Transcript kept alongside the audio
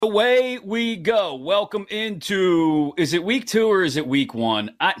Away we go. Welcome into, is it week 2 or is it week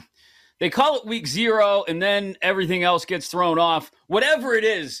 1? They call it week 0 and then everything else gets thrown off. Whatever it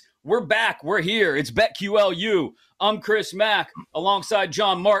is, we're back. We're here. It's BetQLU. I'm Chris Mack alongside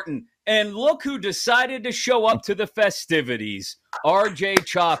John Martin. And look who decided to show up to the festivities. RJ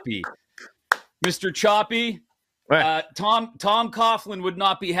Choppy. Mr. Choppy, Tom Coughlin would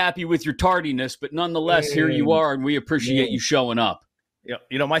not be happy with your tardiness, but nonetheless, here you are, and we appreciate you showing up.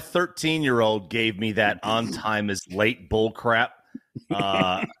 You know, my 13-year-old gave me that on time is late bull crap,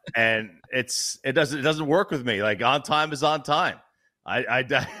 and it doesn't work with me. Like on time is on time.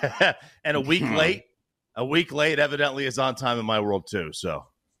 And a week late evidently is on time in my world too. So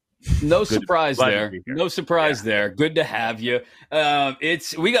no surprise there. No surprise there. Good to have you.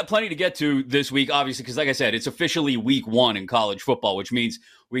 We got plenty to get to this week, obviously, because like I said, it's officially week 1 in college football, which means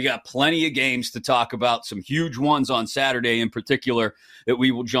we got plenty of games to talk about, some huge ones on Saturday in particular that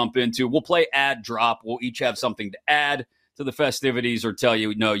we will jump into. We'll play add drop. We'll each have something to add to the festivities or tell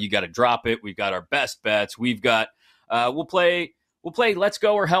you, no, you got to drop it. We've got our best bets. We've got, we'll play let's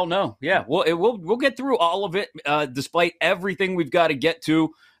go or hell no. Yeah, we'll get through all of it despite everything we've got to get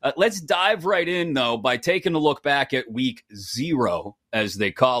to. Let's dive right in, though, by taking a look back at week 0, as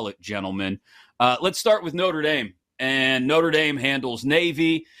they call it, gentlemen. Let's start with Notre Dame. And Notre Dame handles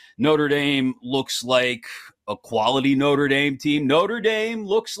Navy. Notre Dame looks like a quality Notre Dame team. Notre Dame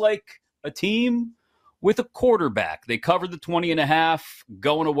looks like a team with a quarterback. They covered the 20.5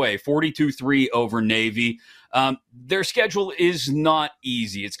 going away, 42-3 over Navy. Their schedule is not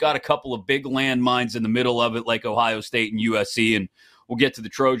easy. It's got a couple of big landmines in the middle of it, like Ohio State and USC, and we'll get to the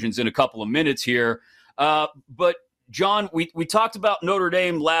Trojans in a couple of minutes here. But John, we talked about Notre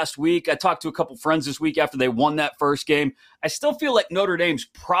Dame last week. I talked to a couple friends this week after they won that first game. I still feel like Notre Dame's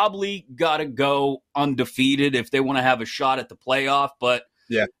probably got to go undefeated if they want to have a shot at the playoff. But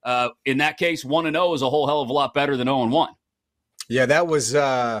in that case, 1-0 is a whole hell of a lot better than 0-1. Yeah, that was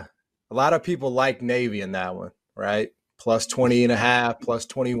a lot of people like Navy in that one, right? Plus 20.5, plus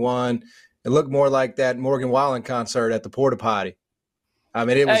 21. It looked more like that Morgan Wallen concert at the Porta Potty. I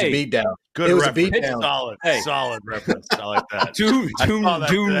mean, it was a beatdown. Good. It was reference. a beatdown. Solid reference. I like that. Do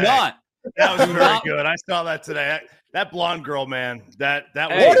not. That was very good. I saw that today. That blonde girl, man. That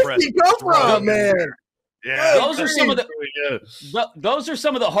was where did she go from, man? Yeah, those are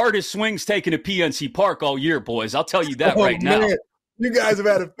some of the hardest swings taken at PNC Park all year, boys. I'll tell you that now. You guys have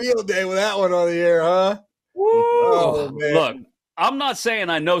had a field day with that one on the air, huh? Woo. Oh, man. Look, I'm not saying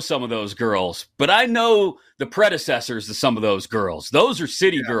I know some of those girls, but I know the predecessors to some of those girls. Those are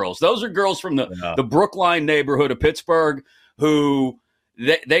city girls. Those are girls from the Brookline neighborhood of Pittsburgh who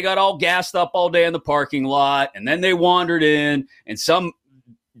they got all gassed up all day in the parking lot, and then they wandered in, and some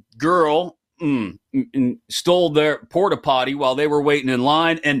girl stole their porta potty while they were waiting in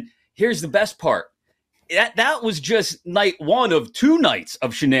line. And here's the best part. That was just night 1 of 2 nights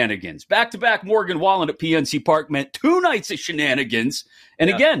of shenanigans. Back-to-back Morgan Wallen at PNC Park meant 2 nights of shenanigans. And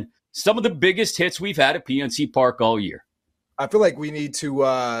again, some of the biggest hits we've had at PNC Park all year. I feel like we need to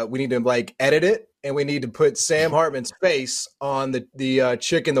like edit it, and we need to put Sam Hartman's face on the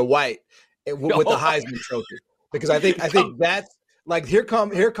chick in the white with the Heisman Trophy, because I think that's like here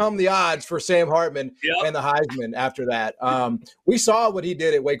come the odds for Sam Hartman and the Heisman after that. We saw what he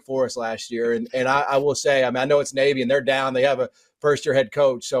did at Wake Forest last year, and I will say, I mean, I know it's Navy and they're down. They have a first-year head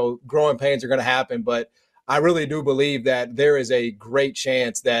coach, so growing pains are going to happen. But I really do believe that there is a great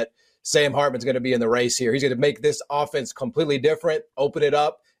chance that Sam Hartman's going to be in the race here. He's going to make this offense completely different, open it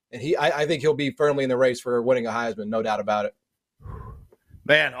up, and I think he'll be firmly in the race for winning a Heisman, no doubt about it.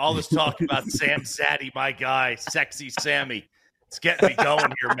 Man, all this talk about Sam Zaddy, my guy, sexy Sammy. It's getting me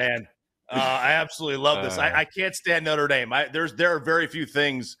going here, man. I absolutely love this. I can't stand Notre Dame. There are very few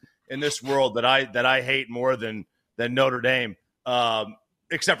things in this world that I hate more than Notre Dame,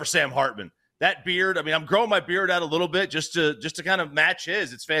 except for Sam Hartman. That beard, I mean, I'm growing my beard out a little bit just to kind of match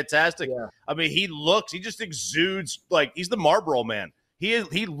his. It's fantastic. Yeah. I mean, he just exudes like he's the Marlboro Man.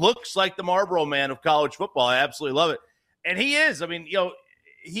 He looks like the Marlboro Man of college football. I absolutely love it. And he is. I mean,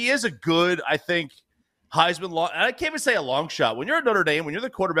 he is a good, I think, Heisman long. I can't even say a long shot. When you're at Notre Dame, when you're the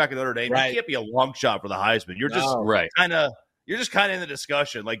quarterback of Notre Dame, you can't be a long shot for the Heisman. You're just kind of in the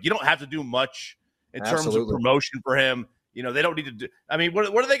discussion. Like, you don't have to do much in terms of promotion for him. They don't need to do. I mean,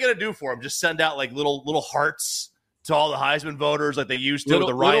 what are they going to do for him? Just send out like little hearts to all the Heisman voters like they used to with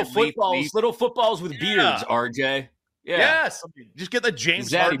the Ryan Leaf. Little footballs with beards, RJ. Yeah. Yes. Just get the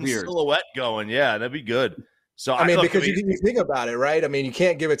James Harden silhouette going. Yeah, that'd be good. So I mean, because you think about it, right? I mean, you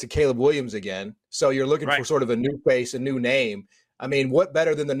can't give it to Caleb Williams again. So you're looking for sort of a new face, a new name. I mean, what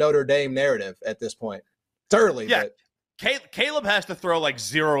better than the Notre Dame narrative at this point? It's early, but Caleb has to throw like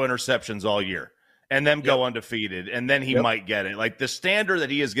 0 interceptions all year and then go undefeated, and then he might get it. Like the standard that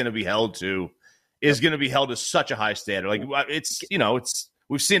he is going to be held to is going to be held to such a high standard. Like it's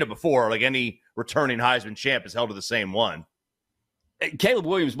we've seen it before. Like any returning Heisman champ is held to the same one. Caleb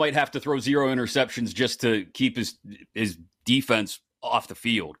Williams might have to throw 0 interceptions just to keep his defense off the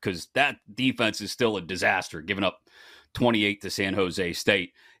field, because that defense is still a disaster, giving up 28 to San Jose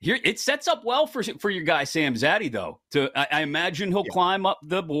State. Here, it sets up well for your guy Sam Zaddy, though. I imagine he'll climb up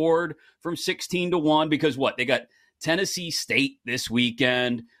the board from 16-1, because they got Tennessee State this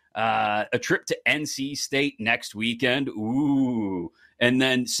weekend, a trip to NC State next weekend, and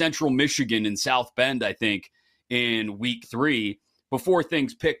then Central Michigan and South Bend, I think, in week 3 before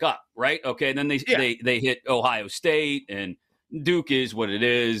things pick up, right? Okay, and then they hit Ohio State, and Duke is what it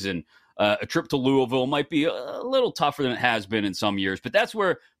is, and a trip to Louisville might be a little tougher than it has been in some years, but that's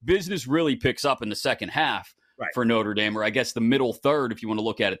where business really picks up in the second half for Notre Dame, or I guess the middle third, if you want to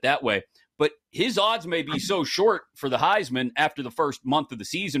look at it that way. But his odds may be so short for the Heisman after the first month of the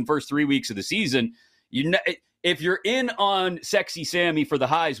season, first 3 weeks of the season. If you're in on Sexy Sammy for the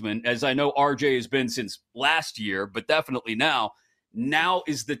Heisman, as I know RJ has been since last year, but definitely now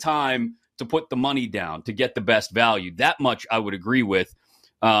is the time to put the money down to get the best value. That much I would agree with,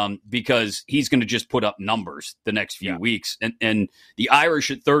 because he's going to just put up numbers the next few weeks. And the Irish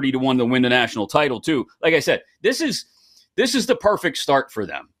at 30-1 to win the national title too. Like I said, this is the perfect start for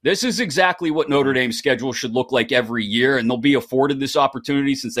them. This is exactly what Notre Dame's schedule should look like every year, and they'll be afforded this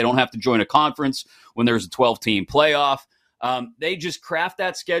opportunity since they don't have to join a conference when there's a 12-team playoff. They just craft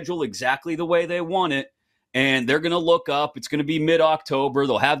that schedule exactly the way they want it, and they're going to look up. It's going to be mid-October.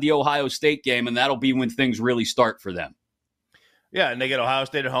 They'll have the Ohio State game, and that'll be when things really start for them. Yeah, and they get Ohio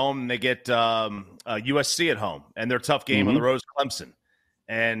State at home, and they get USC at home, and their tough game on the road is Clemson.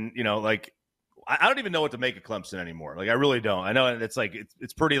 And, I don't even know what to make of Clemson anymore. Like, I really don't. I know it's like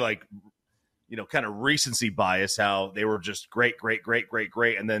it's pretty like, kind of recency bias, how they were just great,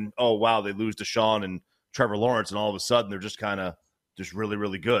 and then, oh, wow, they lose to Deshaun and Trevor Lawrence, and all of a sudden they're just kind of just really,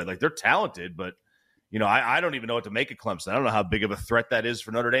 really good. Like, they're talented, but, I don't even know what to make of Clemson. I don't know how big of a threat that is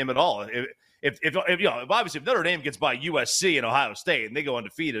for Notre Dame at all. If Notre Dame gets by USC and Ohio State and they go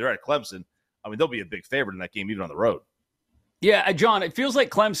undefeated, or at Clemson, I mean, they'll be a big favorite in that game, even on the road. Yeah, John, it feels like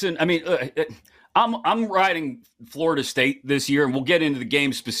Clemson. I mean, I'm riding Florida State this year, and we'll get into the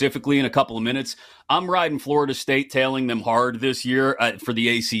game specifically in a couple of minutes. I'm riding Florida State, tailing them hard this year for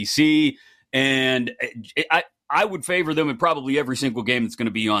the ACC, and I would favor them in probably every single game that's going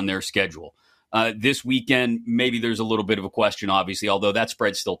to be on their schedule. This weekend, maybe there's a little bit of a question, obviously, although that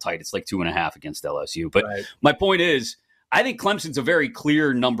spread's still tight. It's like 2.5 against LSU. But my point is, I think Clemson's a very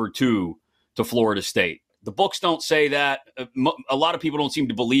clear number 2 to Florida State. The books don't say that. A lot of people don't seem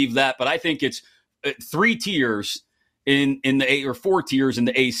to believe that, but I think it's 3 tiers in the or 4 tiers in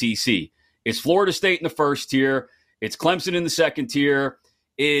the ACC. It's Florida State in the first tier. It's Clemson in the second tier.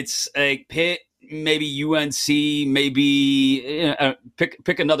 It's a Pitt, maybe UNC, maybe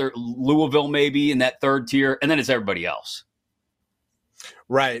pick another Louisville, maybe in that third tier, and then it's everybody else.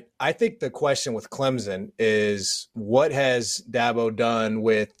 Right. I think the question with Clemson is, what has Dabo done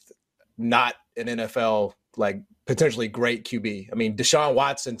with not an NFL, like, potentially great QB? I mean, Deshaun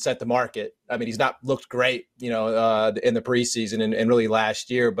Watson set the market. I mean, he's not looked great, in the preseason and really last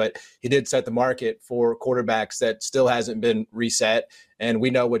year, but he did set the market for quarterbacks that still hasn't been reset. And we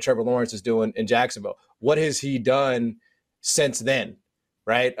know what Trevor Lawrence is doing in Jacksonville. What has he done since then?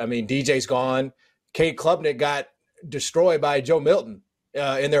 Right. I mean, DJ's gone. Cade Klubnik got destroyed by Joe Milton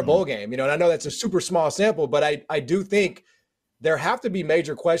in their bowl game, and I know that's a super small sample, but I do think there have to be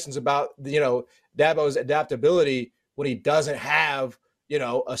major questions about, Dabo's adaptability when he doesn't have, a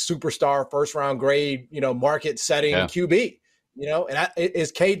superstar first round grade, market setting QB, and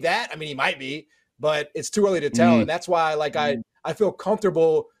is Cade that? I mean, he might be, but it's too early to tell. And that's why, I feel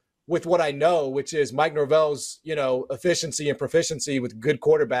comfortable with what I know, which is Mike Norvell's, efficiency and proficiency with good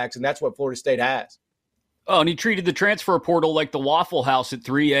quarterbacks. And that's what Florida State has. Oh, and he treated the transfer portal like the Waffle House at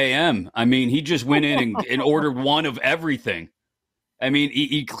 3 a.m. I mean, he just went in and ordered one of everything. I mean,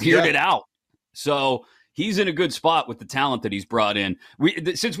 he cleared it out. So he's in a good spot with the talent that he's brought in.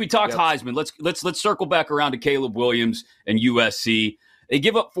 Since we talked Heisman, let's circle back around to Caleb Williams and USC. They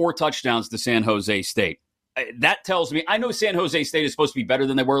give up 4 touchdowns to San Jose State. That tells me, I know San Jose State is supposed to be better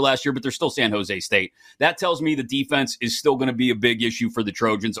than they were last year, but they're still San Jose State. That tells me the defense is still going to be a big issue for the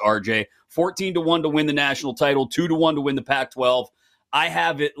Trojans, RJ. 14-1 to win the national title, 2-1 to win the Pac-12. I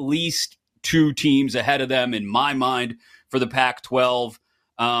have at least 2 teams ahead of them in my mind for the Pac-12.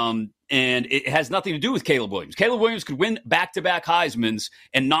 And it has nothing to do with Caleb Williams. Caleb Williams could win back-to-back Heismans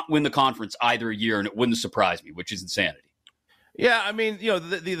and not win the conference either year, and it wouldn't surprise me, which is insanity. Yeah, I mean,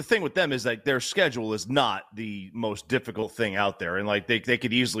 the thing with them is like their schedule is not the most difficult thing out there, and like they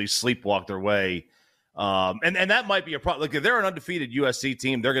could easily sleepwalk their way, and that might be a problem. Like if they're an undefeated USC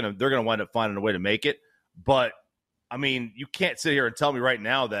team, they're gonna wind up finding a way to make it. But I mean, you can't sit here and tell me right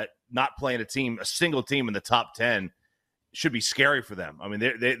now that not playing a single team in the top 10 should be scary for them. I mean,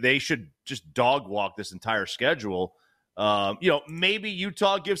 they should just dog walk this entire schedule. Maybe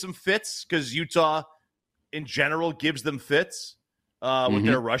Utah gives them fits because Utah in general gives them fits with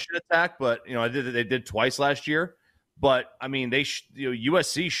their rushing attack, but they did twice last year. But I mean,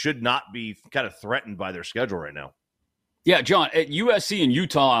 USC should not be kind of threatened by their schedule right now. Yeah, John, at USC and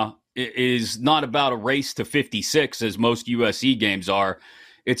Utah is not about a race to 56 as most USC games are.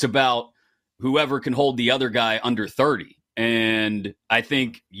 It's about whoever can hold the other guy under 30. And I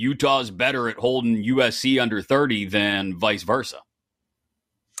think Utah's better at holding USC under 30 than vice versa.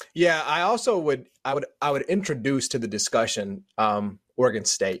 Yeah, I also would introduce to the discussion Oregon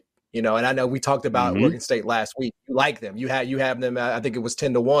State. And I know we talked about Oregon State last week. You like them. You have them. I think it was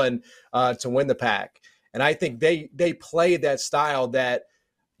 10-1 to win the Pac. And I think they play that style that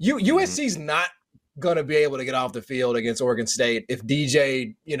USC's not going to be able to get off the field against Oregon State if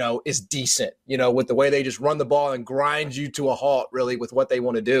DJ, is decent, with the way they just run the ball and grind you to a halt, really, with what they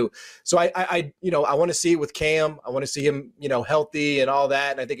want to do. So I want to see it with Cam. I want to see him, healthy and all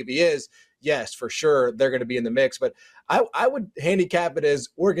that. And I think if he is, yes, for sure, they're going to be in the mix. But I would handicap it as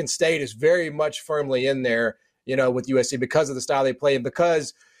Oregon State is very much firmly in there, with USC because of the style they play and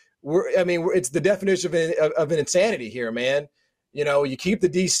because it's the definition of an insanity here, man. You keep the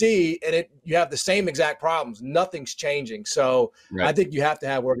DC and you have the same exact problems. Nothing's changing. So right. I think you have to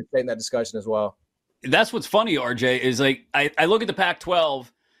have Oregon State in that discussion as well. That's what's funny, RJ, is like I look at the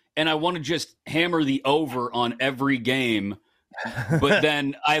Pac-12 and I want to just hammer the over on every game. But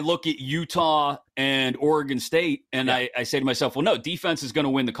then I look at Utah and Oregon State and I say to myself, well, no, defense is going to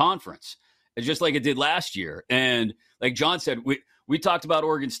win the conference. It's just like it did last year. And like John said, we talked about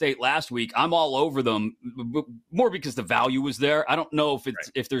Oregon State last week. I'm all over them more because the value was there. I don't know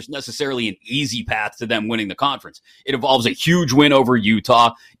if there's necessarily an easy path to them winning the conference. It involves a huge win over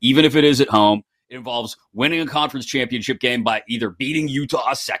Utah, even if it is at home. It involves winning a conference championship game by either beating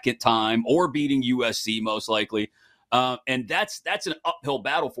Utah a second time or beating USC most likely. And that's an uphill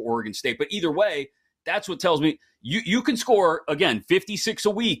battle for Oregon State. But either way, that's what tells me you can score, again, 56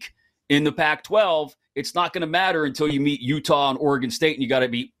 a week in the Pac-12. It's not going to matter until you meet Utah and Oregon State, and you got to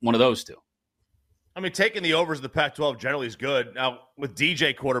beat one of those two. I mean, taking the overs of the Pac-12 generally is good. Now, with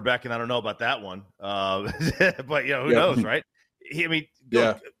DJ quarterbacking, I don't know about that one. But, who knows, right?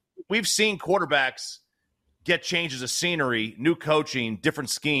 Look, we've seen quarterbacks get changes of scenery, new coaching, different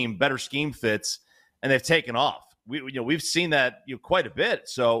scheme, better scheme fits, and they've taken off. We've seen that quite a bit.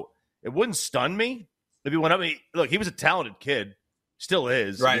 So it wouldn't stun me if he went up. Look, he was a talented kid. Still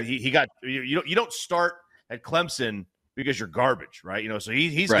is. Right. I mean, he got you don't start at Clemson because you're garbage, right? So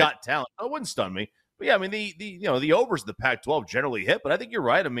he's got talent. It wouldn't stun me. But yeah, I mean the overs of the Pac-12 generally hit, but I think you're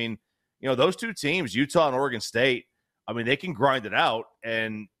right. I mean, those two teams, Utah and Oregon State, I mean, they can grind it out,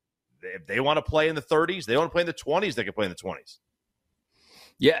 and if they want to play in the 30s, they want to play in the 20s, they can play in the 20s.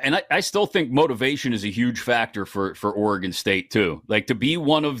 Yeah, and I still think motivation is a huge factor for Oregon State too. Like to be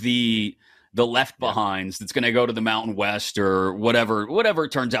one of the left behinds that's going to go to the Mountain West or whatever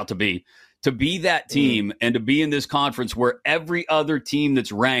it turns out to be that team and to be in this conference where every other team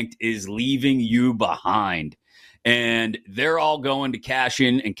that's ranked is leaving you behind and they're all going to cash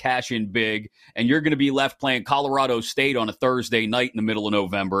in big. And you're going to be left playing Colorado State on a Thursday night in the middle of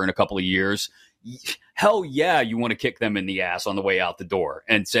November in a couple of years. Hell yeah, you want to kick them in the ass on the way out the door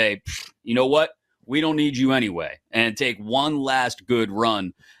and say, you know what? We don't need you anyway, and take one last good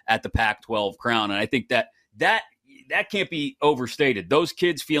run at the Pac-12 crown. And I think that can't be overstated. Those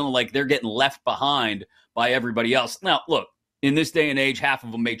kids feeling like they're getting left behind by everybody else. Now, look, in this day and age, half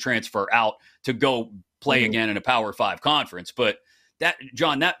of them may transfer out to go play again in a Power 5 conference. But that,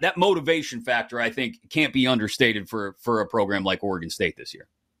 John, that motivation factor, I think, can't be understated for a program like Oregon State this year.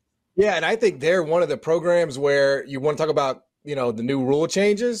 Yeah, and I think they're one of the programs where you want to talk about, the new rule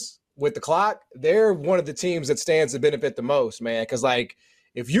changes with the clock. They're one of the teams that stands to benefit the most, man. Because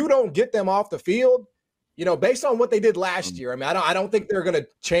if you don't get them off the field, based on what they did last year, I mean, I don't think they're going to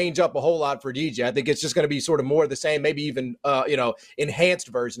change up a whole lot for DJ. I think it's just going to be sort of more of the same, maybe even enhanced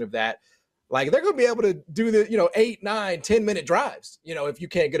version of that. Like they're going to be able to do the 8, 9, 10-minute drives. If you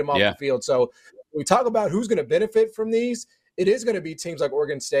can't get them off the field. So we talk about who's going to benefit from these. It is going to be teams like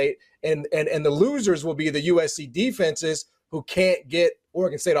Oregon State, and the losers will be the USC defenses who can't get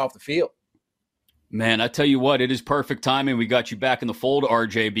Oregon State off the field. Man, I tell you what, it is perfect timing. We got you back in the fold,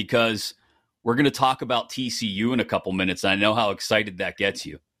 RJ, because we're going to talk about TCU in a couple minutes. I know how excited that gets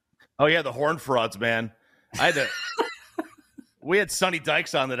you. Oh, yeah, the Horned Frogs, man. We had Sonny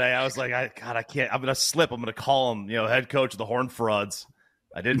Dykes on today. I was like, I can't. I'm going to slip. I'm going to call him, head coach of the Horned Frogs.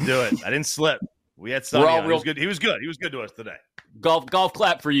 I didn't do it. I didn't slip. We had Sonny on. He was good. He was good to us today. Golf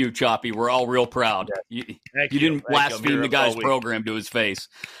clap for you, Choppy. We're all real proud. You didn't blaspheme the guy's program to his face.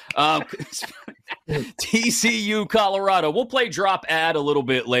 TCU Colorado. We'll play drop ad a little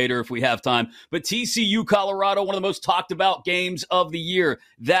bit later if we have time. But TCU Colorado, one of the most talked about games of the year.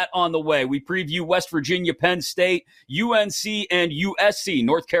 That on the way. We preview West Virginia, Penn State, UNC, and USC,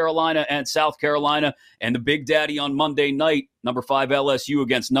 North Carolina and South Carolina. And the Big Daddy on Monday night, number 5 LSU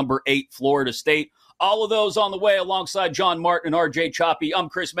against number 8 Florida State. All of those on the way alongside John Martin and RJ Choppy. I'm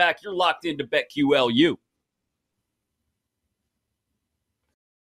Chris Mack. You're locked into BetQLU.